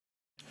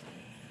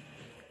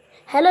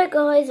Hello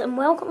guys and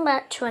welcome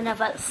back to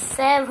another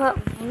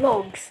Sarah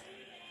Vlogs,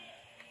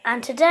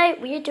 and today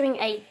we are doing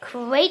a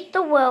Create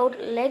the World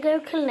Lego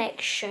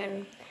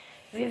collection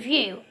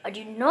review. I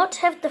do not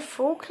have the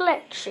full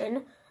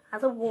collection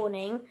as a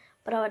warning,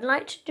 but I would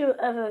like to do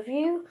a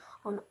review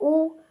on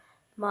all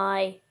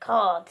my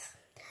cards.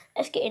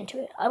 Let's get into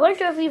it. I won't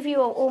do a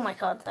review on all my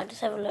cards, I'll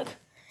just have a look.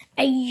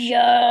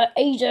 Asia.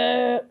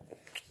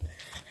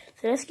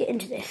 So let's get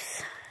into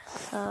this.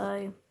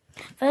 So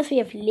first we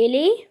have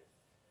Lily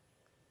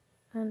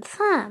and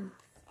Sam.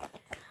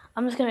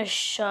 I'm just going to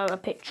show a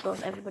picture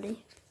of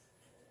everybody.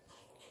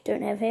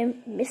 Don't have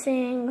him.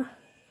 Missing.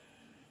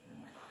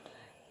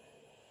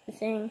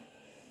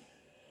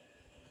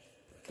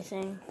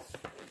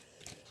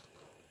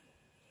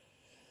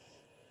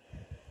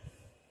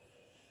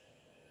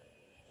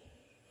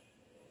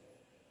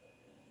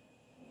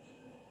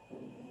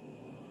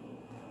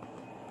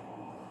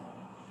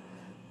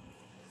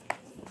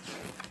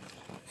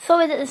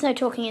 Sorry that there's no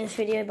talking in this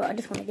video, but I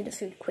just want to get it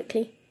through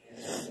quickly.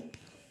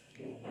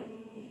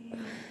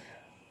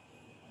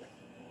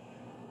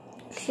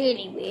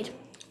 Really weird.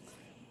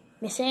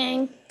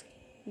 Missing.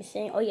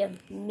 Oh yeah,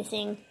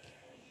 missing.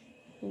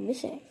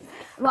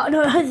 Well,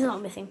 no, it's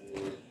not missing.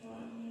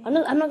 I'm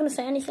not gonna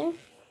say anything.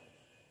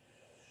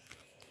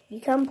 You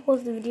can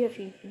pause the video if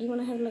you really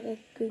want to have like a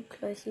good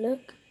close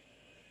look.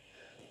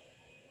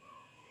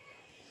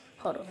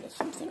 Hold on, there's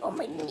something on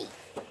my knee.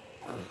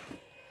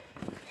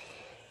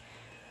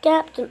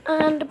 Captain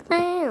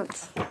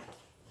Underpants.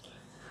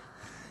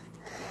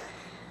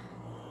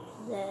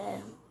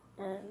 There,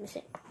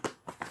 missing.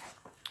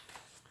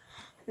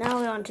 Now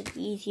we're on to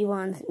the easy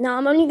ones. Now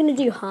I'm only going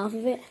to do half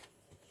of it.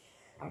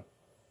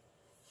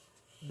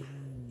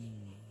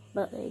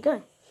 But there you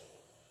go.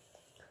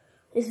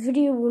 This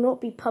video will not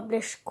be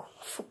published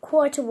for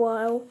quite a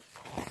while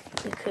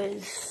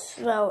because,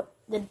 well,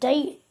 the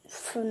date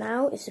for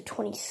now is the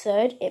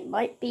 23rd. It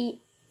might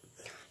be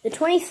the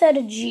 23rd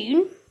of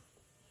June.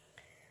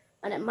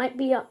 And it might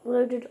be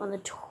uploaded on the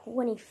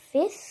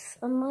 25th.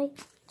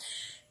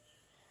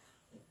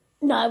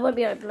 No, it won't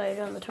be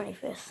uploaded on the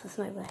 25th. There's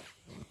no way.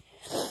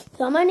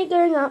 So I'm only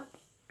going up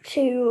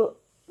to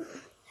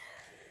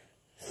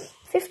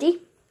 50.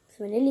 So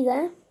we're nearly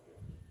there.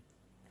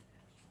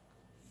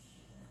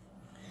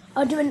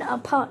 I'll do a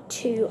part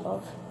 2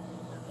 of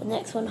the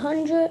next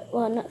 100.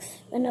 Well,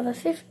 next another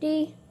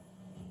 50.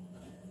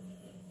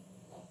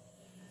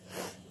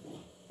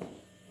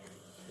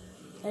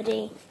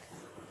 Ready?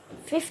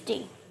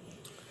 50.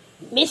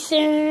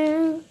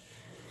 Missing.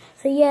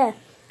 So yeah.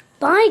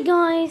 Bye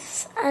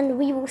guys, and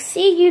we will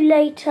see you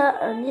later,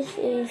 and this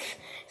is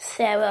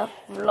Sarah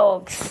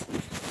Vlogs.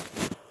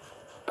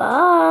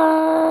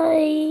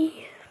 Bye.